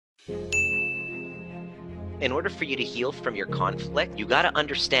In order for you to heal from your conflict, you got to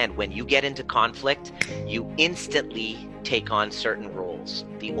understand when you get into conflict, you instantly take on certain roles.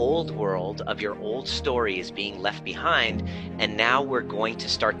 The old world of your old story is being left behind, and now we're going to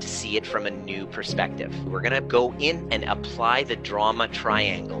start to see it from a new perspective. We're going to go in and apply the drama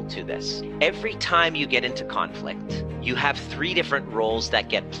triangle to this. Every time you get into conflict, you have 3 different roles that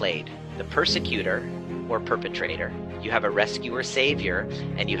get played: the persecutor or perpetrator, you have a rescuer savior,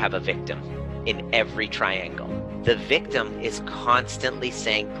 and you have a victim. In every triangle, the victim is constantly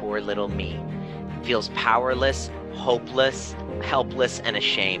saying, "Poor little me," feels powerless, hopeless, helpless, and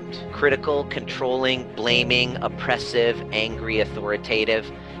ashamed. Critical, controlling, blaming, oppressive, angry, authoritative,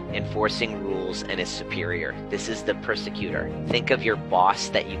 enforcing rules, and is superior. This is the persecutor. Think of your boss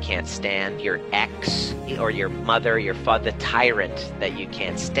that you can't stand, your ex, or your mother, your father, the tyrant that you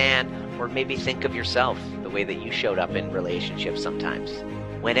can't stand, or maybe think of yourself, the way that you showed up in relationships sometimes.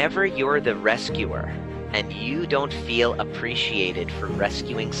 Whenever you're the rescuer and you don't feel appreciated for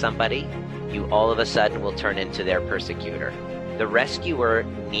rescuing somebody, you all of a sudden will turn into their persecutor. The rescuer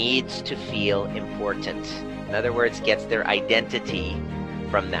needs to feel important. In other words, gets their identity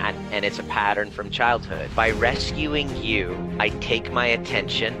from that, and it's a pattern from childhood. By rescuing you, I take my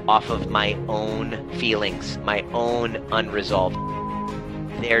attention off of my own feelings, my own unresolved.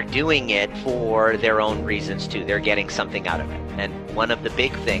 They're doing it for their own reasons too. They're getting something out of it. And one of the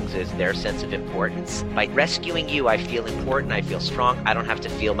big things is their sense of importance. By rescuing you, I feel important, I feel strong, I don't have to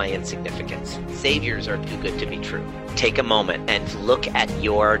feel my insignificance. Saviors are too good to be true. Take a moment and look at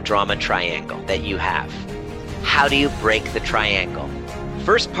your drama triangle that you have. How do you break the triangle?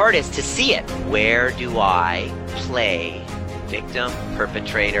 First part is to see it. Where do I play victim,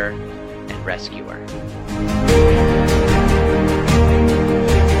 perpetrator, and rescuer?